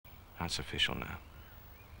That's official now.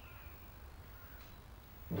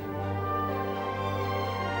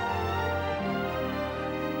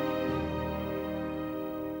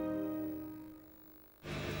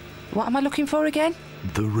 What am I looking for again?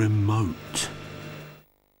 The remote.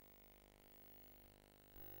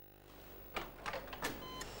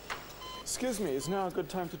 Excuse me, is now a good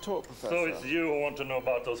time to talk, Professor? So it's you who want to know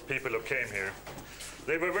about those people who came here.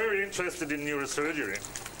 They were very interested in neurosurgery.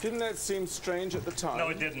 Didn't that seem strange at the time? No,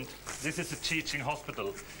 it didn't. This is a teaching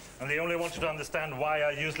hospital, and they only wanted to understand why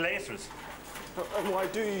I use lasers. And why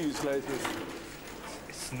do you use lasers?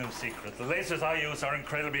 It's no secret. The lasers I use are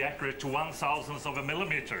incredibly accurate to 1/1000th of a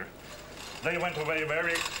millimeter. They went away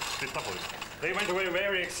very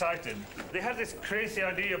excited. They had this crazy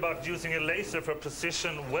idea about using a laser for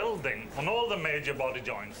precision welding on all the major body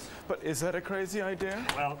joints. But is that a crazy idea?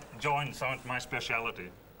 Well, joints aren't my speciality.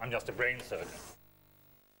 I'm just a brain surgeon.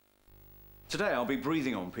 Today I'll be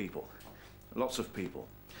breathing on people, lots of people,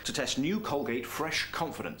 to test new Colgate Fresh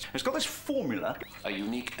Confidence. It's got this formula. A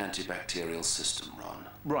unique antibacterial system, Ron.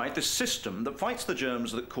 Right, the system that fights the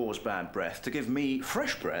germs that cause bad breath to give me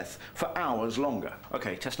fresh breath for hours longer.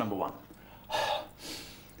 OK, test number 1.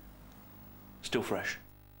 Still fresh.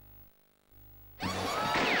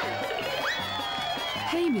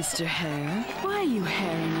 Hey, Mr. Hare, why are you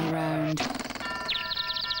haring around?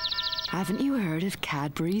 Haven't you heard of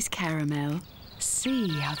Cadbury's Caramel? See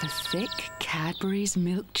how the thick Cadbury's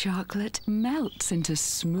milk chocolate melts into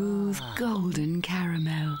smooth golden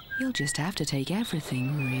caramel. You'll just have to take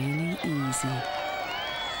everything really easy.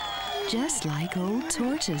 Just like old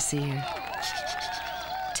Tortoise here.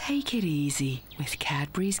 Take it easy with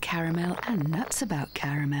Cadbury's Caramel and nuts about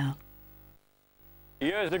caramel.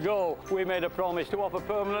 Years ago, we made a promise to offer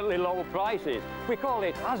permanently low prices. We call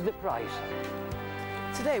it Asda Price.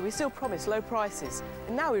 Today, we still promise low prices,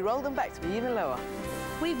 and now we roll them back to be even lower.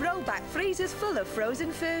 We've rolled back freezers full of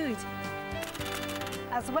frozen food.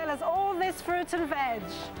 As well as all this fruit and veg.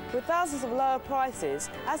 With thousands of lower prices,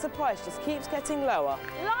 as the price just keeps getting lower.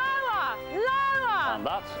 Lower! Lower! And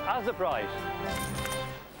that's Asda Price.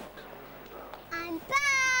 I'm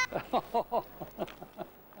back!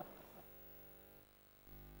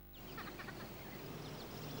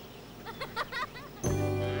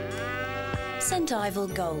 St Ivel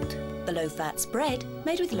Gold, the low-fat spread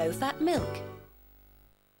made with low-fat milk.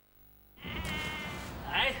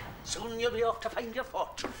 Aye, soon you'll be off to find your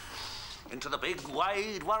fortune. Into the big,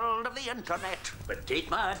 wide world of the internet. But take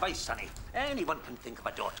my advice, sonny. Anyone can think of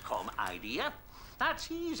a .com idea. That's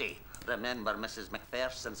easy. Remember Mrs.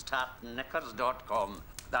 McPherson's tartanknickers.com.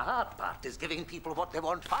 The hard part is giving people what they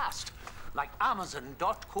want fast. Like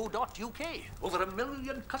Amazon.co.uk. Over 1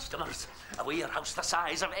 million customers. A warehouse the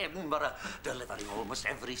size of Edinburgh. Delivering almost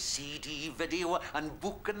every CD, video and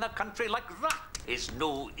book in the country. Like that is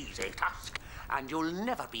no easy task. And you'll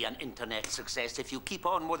never be an internet success if you keep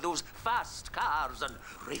on with those fast cars and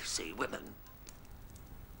racy women.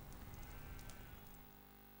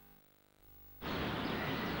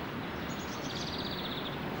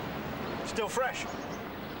 Still fresh.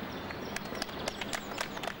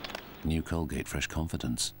 New Colgate Fresh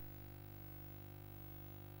Confidence.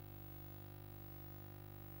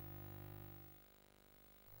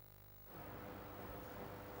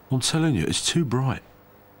 I'm telling you, it's too bright.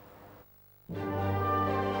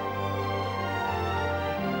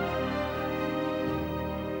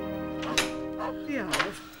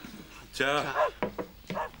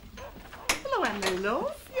 Hello, Emily,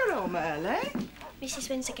 love. You're home early. Mrs.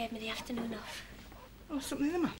 Windsor gave me the afternoon off. Oh, something the matter?